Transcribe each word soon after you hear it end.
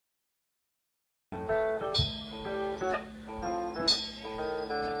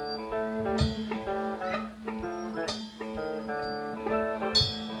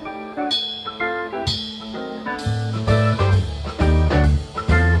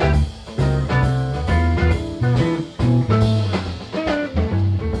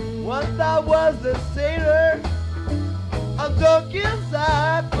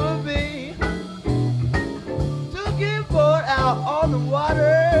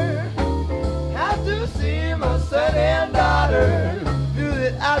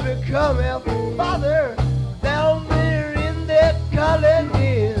coming farther down there in that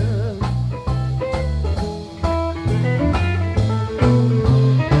colony.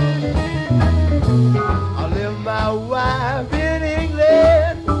 I left my wife in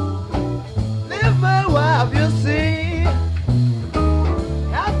England, left my wife, you see.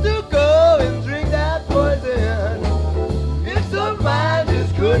 Have to go and drink that poison. It's a mind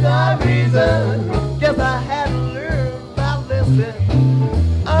just could not reason. Guess I hadn't learned my lesson.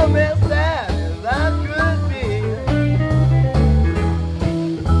 I'm as sad as I could be.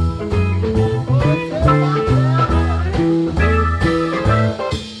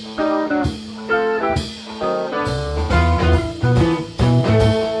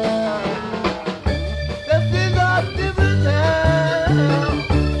 This is a different town,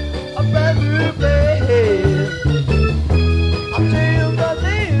 a brand new place. I'll tell you my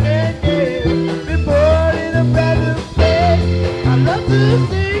name and game. Been born in a brand new place. I love to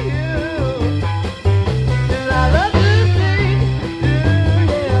see you, and I love to see you,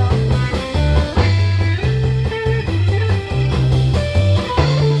 yeah.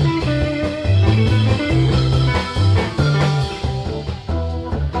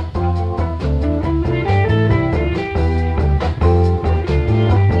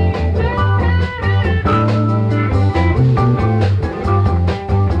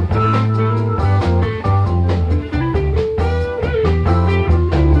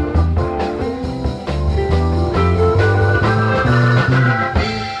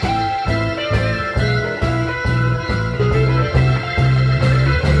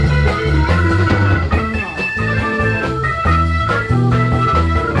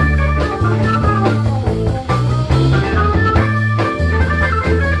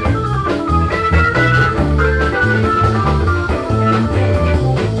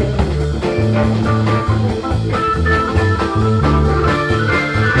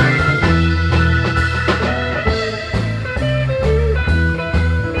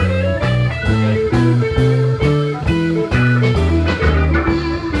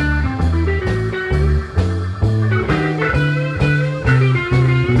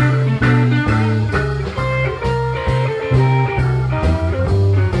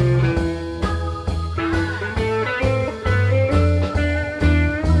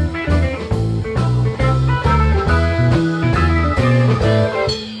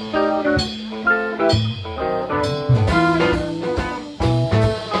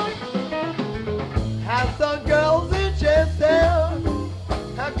 Have some girls in Chester,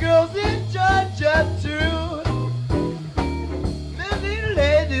 have girls in Georgia too. Many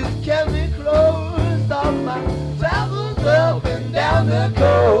ladies kept me close on my travels up and down the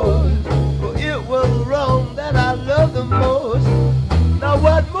coast. Well, it was wrong that I loved the most. Now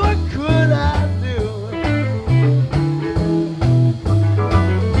what more could I do?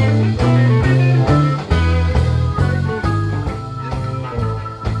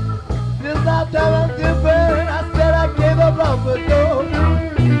 This time I'm different. I said I gave up long ago.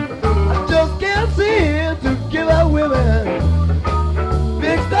 I just can't seem to give up women.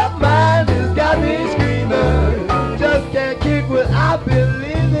 Mixed up mind has got me screaming. Just can't kick what I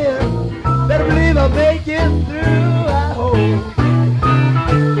believe in. Better believe I'll make it through, I hope.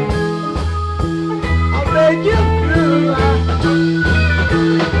 I'll make it through, I hope.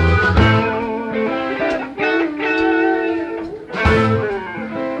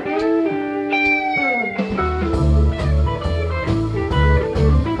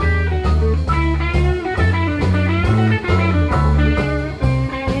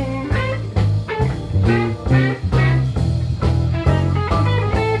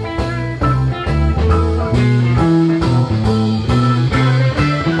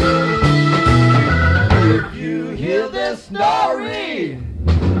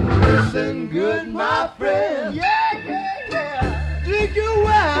 Listen good, my friend. Yeah, yeah, yeah. Drink your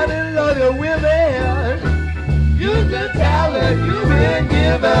wine and love your women. Use the talent you've been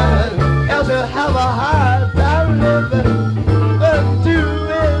given.